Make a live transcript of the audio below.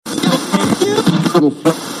You are receiving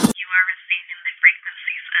the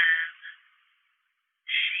frequencies of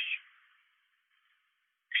she.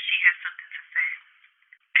 She has something to say.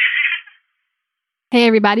 Hey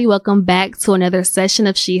everybody, welcome back to another session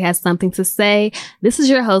of She Has Something to Say. This is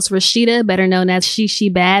your host, Rashida, better known as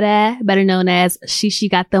Shishi Bada, better known as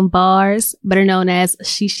Shishi Got Them Bars, better known as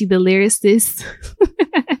Shishi the Lyricist.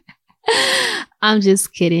 I'm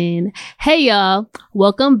just kidding. Hey y'all,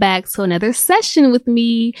 welcome back to another session with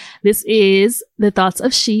me. This is The Thoughts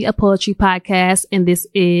of She, a poetry podcast, and this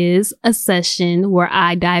is a session where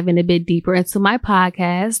I dive in a bit deeper into my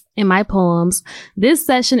podcast and my poems. This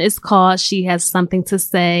session is called She Has Something to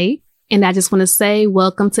Say. And I just want to say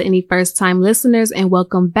welcome to any first time listeners and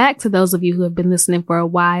welcome back to those of you who have been listening for a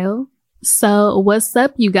while. So what's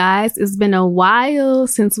up, you guys? It's been a while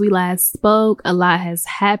since we last spoke. A lot has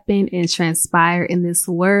happened and transpired in this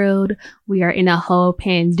world. We are in a whole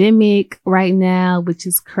pandemic right now, which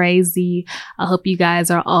is crazy. I hope you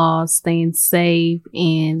guys are all staying safe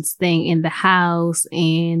and staying in the house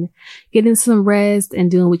and getting some rest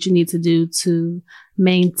and doing what you need to do to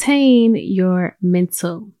maintain your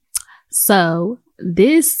mental. So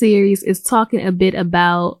this series is talking a bit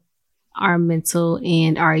about our mental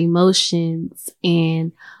and our emotions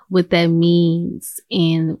and what that means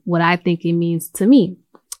and what I think it means to me.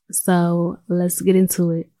 So let's get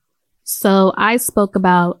into it. So I spoke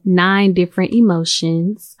about 9 different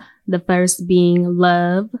emotions. The first being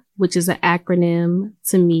love, which is an acronym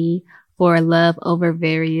to me for love over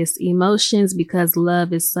various emotions, because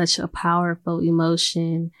love is such a powerful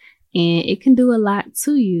emotion and it can do a lot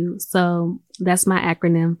to you. So that's my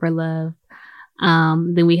acronym for love.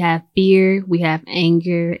 Then we have fear, we have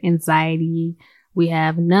anger, anxiety, we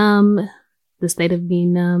have numb, the state of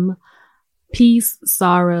being numb, peace,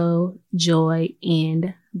 sorrow, joy,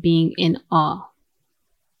 and being in awe.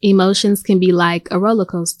 Emotions can be like a roller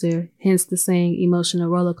coaster, hence the saying emotional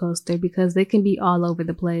roller coaster, because they can be all over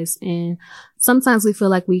the place. And sometimes we feel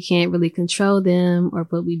like we can't really control them or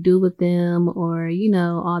what we do with them or,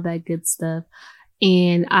 all that good stuff.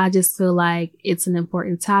 And I just feel like it's an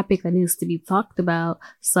important topic that needs to be talked about.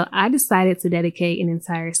 So I decided to dedicate an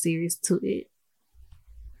entire series to it.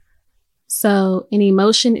 So an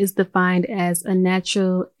emotion is defined as a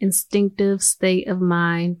natural, instinctive state of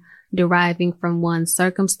mind deriving from one's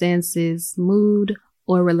circumstances, mood,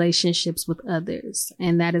 or relationships with others.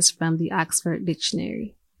 And that is from the Oxford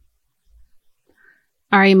Dictionary.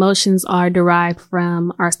 Our emotions are derived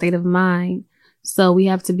from our state of mind. So we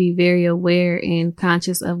have to be very aware and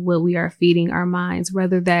conscious of what we are feeding our minds,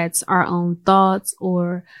 whether that's our own thoughts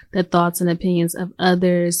or the thoughts and opinions of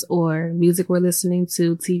others or music we're listening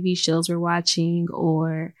to, TV shows we're watching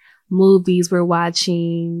or movies we're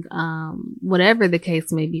watching, whatever the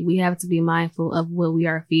case may be. We have to be mindful of what we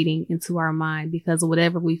are feeding into our mind because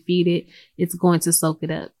whatever we feed it, it's going to soak it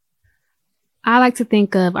up. I like to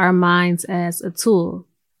think of our minds as a tool.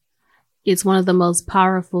 It's one of the most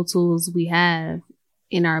powerful tools we have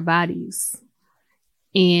in our bodies.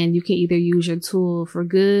 And you can either use your tool for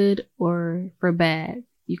good or for bad.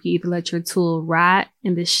 You can either let your tool rot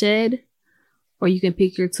in the shed, or you can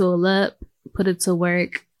pick your tool up, put it to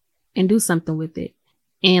work, and do something with it.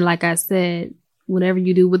 And like I said, whatever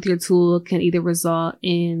you do with your tool can either result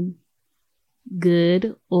in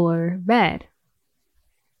good or bad.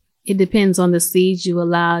 It depends on the seeds you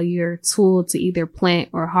allow your tool to either plant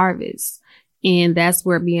or harvest. And that's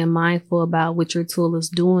where being mindful about what your tool is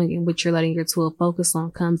doing and what you're letting your tool focus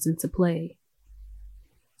on comes into play.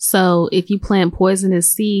 So if you plant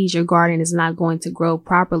poisonous seeds, your garden is not going to grow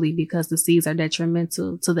properly because the seeds are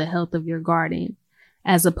detrimental to the health of your garden,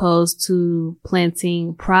 as opposed to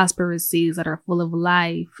planting prosperous seeds that are full of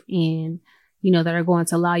life and, that are going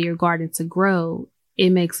to allow your garden to grow.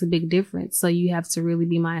 It makes a big difference. So you have to really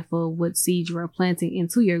be mindful of what seeds you are planting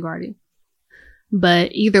into your garden.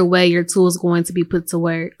 But either way, your tool is going to be put to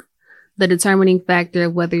work. The determining factor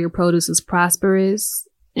of whether your produce is prosperous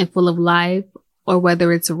and full of life or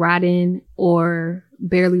whether it's rotten or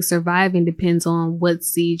barely surviving depends on what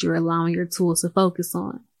seed you're allowing your tools to focus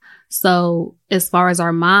on. So as far as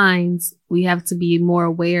our minds, we have to be more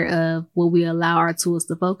aware of what we allow our tools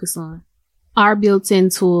to focus on. Our built-in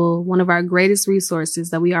tool, one of our greatest resources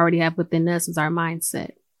that we already have within us, is our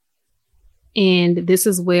mindset. And this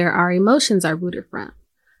is where our emotions are rooted from.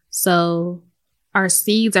 So our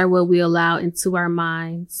seeds are what we allow into our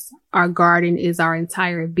minds. Our garden is our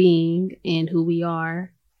entire being and who we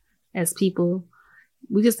are as people.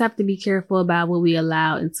 We just have to be careful about what we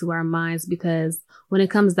allow into our minds, because when it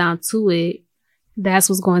comes down to it, that's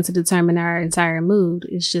what's going to determine our entire mood.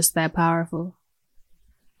 It's just that powerful.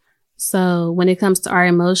 So when it comes to our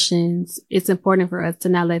emotions, it's important for us to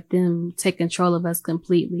not let them take control of us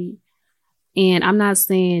completely. And I'm not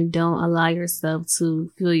saying don't allow yourself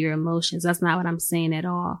to feel your emotions. That's not what I'm saying at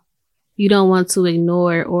all. You don't want to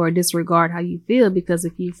ignore or disregard how you feel, because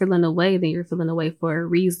if you're feeling away, then you're feeling away for a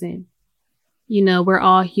reason. You know, we're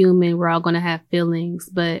all human. We're all going to have feelings,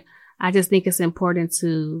 but I just think it's important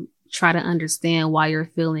to try to understand why you're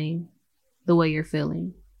feeling the way you're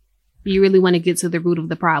feeling. You really want to get to the root of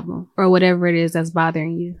the problem or whatever it is that's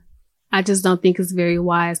bothering you. I just don't think it's very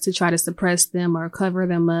wise to try to suppress them or cover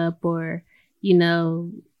them up or, you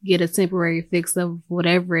know, get a temporary fix of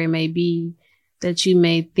whatever it may be that you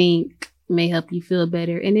may think may help you feel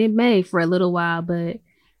better. And it may for a little while, but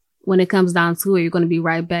when it comes down to it, you're going to be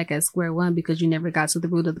right back at square one because you never got to the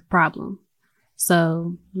root of the problem.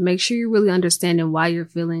 So make sure you're really understanding why you're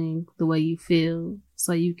feeling the way you feel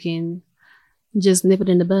so you can just nip it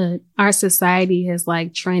in the bud. Our society has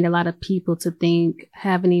trained a lot of people to think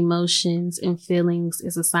having emotions and feelings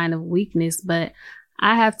is a sign of weakness, but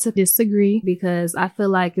I have to disagree because I feel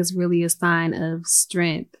like it's really a sign of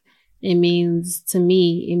strength. It means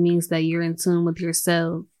that you're in tune with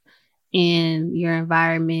yourself and your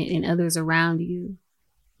environment and others around you.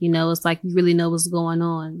 You know, it's like you really know what's going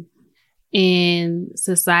on. And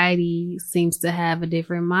society seems to have a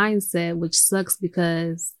different mindset, which sucks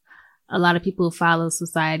because a lot of people follow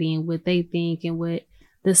society and what they think and what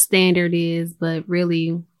the standard is. But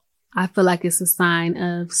really, I feel like it's a sign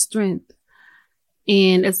of strength.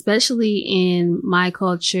 And especially in my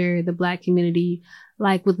culture, the Black community,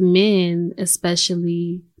 like with men,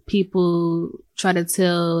 especially, people try to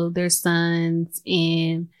tell their sons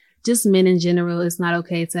and just men in general, it's not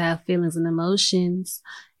okay to have feelings and emotions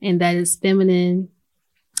and that is feminine.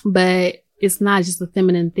 But it's not just a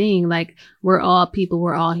feminine thing. Like, we're all people,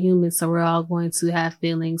 we're all humans, so we're all going to have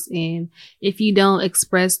feelings. And if you don't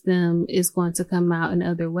express them, it's going to come out in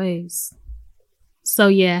other ways. So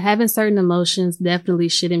yeah, having certain emotions definitely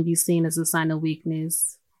shouldn't be seen as a sign of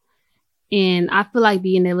weakness. And I feel like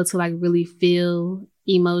being able to really feel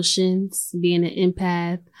emotions, being an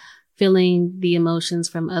empath, feeling the emotions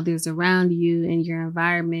from others around you and your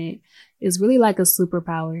environment is really like a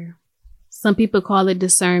superpower. Some people call it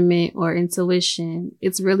discernment or intuition.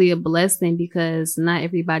 It's really a blessing because not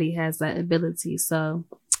everybody has that ability. So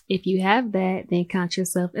if you have that, then count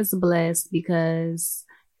yourself as blessed because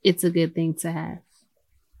it's a good thing to have.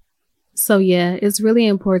 So yeah, it's really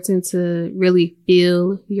important to really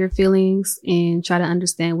feel your feelings and try to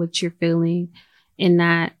understand what you're feeling and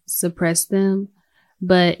not suppress them.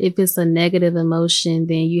 But if it's a negative emotion,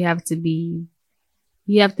 then you have to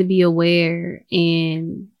be aware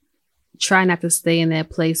and try not to stay in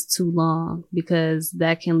that place too long because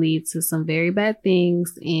that can lead to some very bad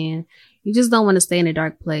things. And you just don't want to stay in a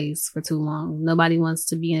dark place for too long. Nobody wants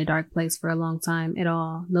to be in a dark place for a long time at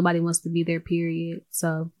all. Nobody wants to be there, period.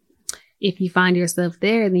 So if you find yourself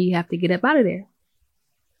there, then you have to get up out of there.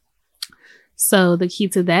 So the key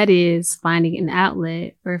to that is finding an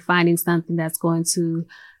outlet or finding something that's going to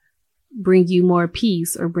bring you more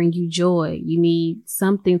peace or bring you joy. You need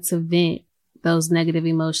something to vent those negative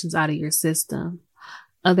emotions out of your system.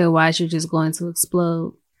 Otherwise, you're just going to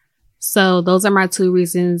explode. So those are my 2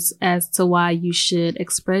 reasons as to why you should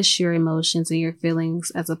express your emotions and your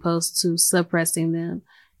feelings as opposed to suppressing them.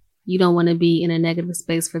 You don't want to be in a negative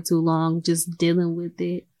space for too long, just dealing with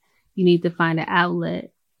it. You need to find an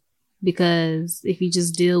outlet because if you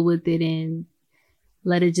just deal with it and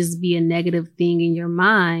let it just be a negative thing in your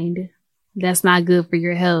mind, that's not good for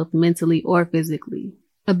your health mentally or physically.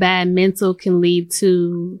 A bad mental can lead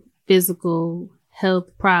to physical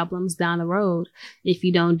health problems down the road if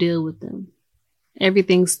you don't deal with them.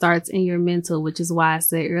 Everything starts in your mental, which is why I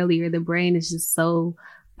said earlier, the brain is just so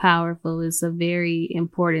powerful. It's a very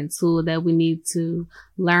important tool that we need to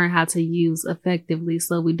learn how to use effectively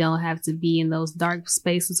so we don't have to be in those dark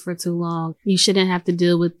spaces for too long. You shouldn't have to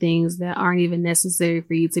deal with things that aren't even necessary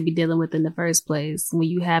for you to be dealing with in the first place. When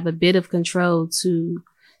you have a bit of control to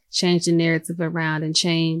change the narrative around and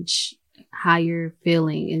change how you're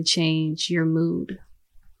feeling and change your mood.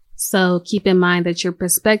 So keep in mind that your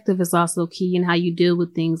perspective is also key and how you deal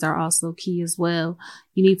with things are also key as well.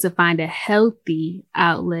 You need to find a healthy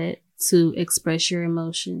outlet to express your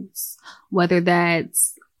emotions, whether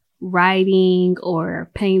that's writing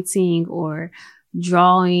or painting or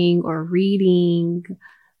drawing or reading.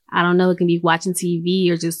 I don't know, it can be watching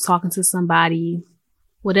TV or just talking to somebody,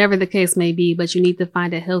 whatever the case may be, but you need to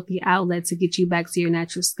find a healthy outlet to get you back to your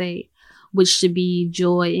natural state, which should be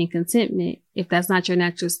joy and contentment. If that's not your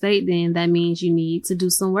natural state, then that means you need to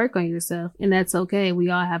do some work on yourself. And that's okay. We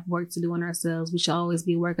all have work to do on ourselves. We should always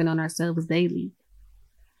be working on ourselves daily.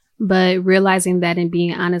 But realizing that and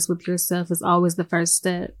being honest with yourself is always the first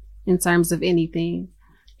step in terms of anything.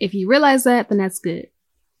 If you realize that, then that's good.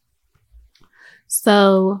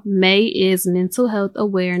 So May is Mental Health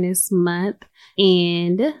Awareness Month,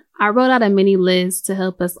 and I wrote out a mini list to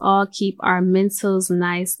help us all keep our mentals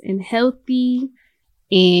nice and healthy.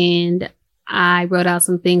 And I wrote out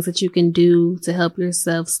some things that you can do to help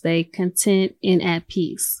yourself stay content and at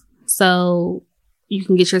peace. So you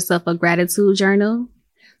can get yourself a gratitude journal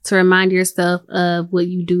to remind yourself of what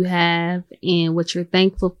you do have and what you're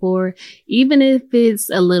thankful for, even if it's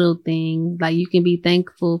a little thing. Like, you can be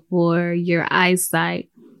thankful for your eyesight,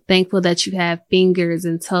 thankful that you have fingers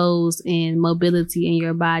and toes and mobility in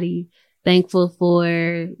your body, thankful for,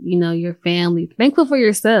 your family, thankful for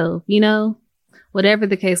yourself, whatever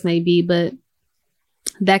the case may be. But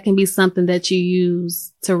that can be something that you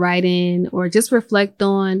use to write in or just reflect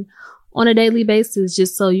on a daily basis,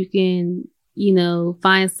 just so you can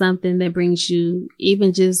find something that brings you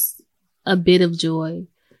even just a bit of joy.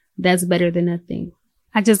 That's better than nothing.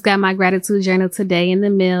 I just got my gratitude journal today in the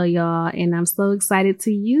mail, y'all, and I'm so excited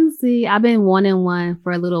to use it. I've been wanting one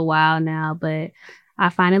for a little while now, but I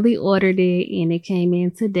finally ordered it and it came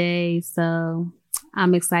in today. So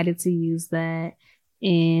I'm excited to use that.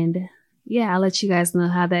 And yeah, I'll let you guys know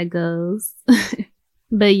how that goes.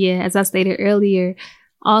 But yeah, as I stated earlier,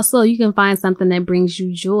 also, you can find something that brings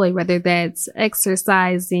you joy, whether that's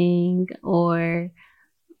exercising or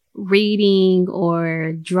reading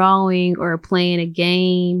or drawing or playing a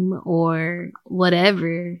game or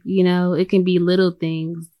whatever. It can be little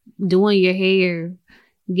things, doing your hair,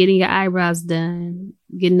 getting your eyebrows done,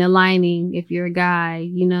 getting a lining if you're a guy,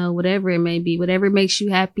 whatever it may be, whatever makes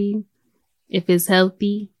you happy, if it's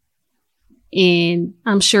healthy. And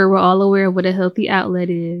I'm sure we're all aware of what a healthy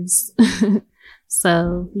outlet is.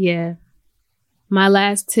 So yeah, my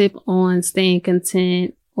last tip on staying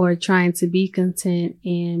content or trying to be content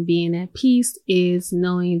and being at peace is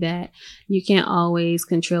knowing that you can't always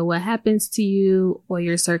control what happens to you or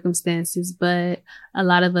your circumstances, but a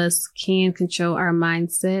lot of us can control our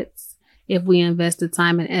mindsets if we invest the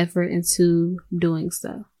time and effort into doing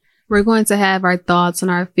so. We're going to have our thoughts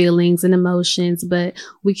and our feelings and emotions, but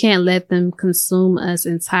we can't let them consume us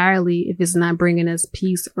entirely if it's not bringing us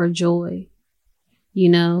peace or joy.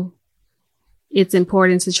 It's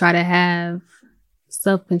important to try to have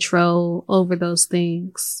self-control over those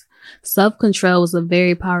things. Self-control is a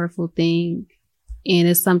very powerful thing, and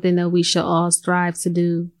it's something that we should all strive to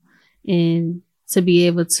do and to be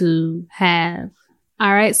able to have.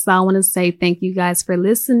 All right. So I want to say thank you guys for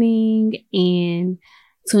listening and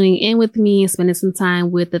tuning in with me and spending some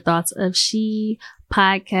time with the Thoughts of She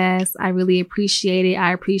podcast. I really appreciate it.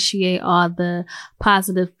 I appreciate all the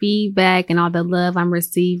positive feedback and all the love I'm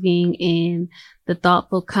receiving and the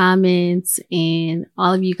thoughtful comments and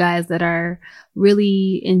all of you guys that are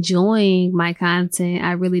really enjoying my content.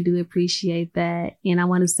 I really do appreciate that. And I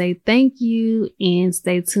want to say thank you and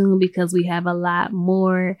stay tuned because we have a lot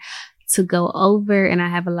more to go over and I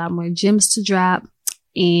have a lot more gems to drop.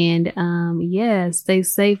 And stay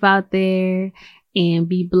safe out there and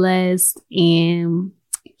be blessed and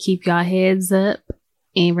keep y'all heads up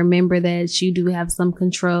and remember that you do have some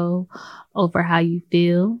control over how you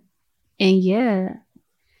feel. And yeah,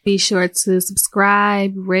 be sure to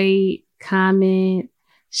subscribe, rate, comment,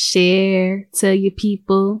 share, tell your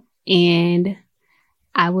people, and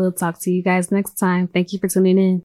I will talk to you guys next time. Thank you for tuning in.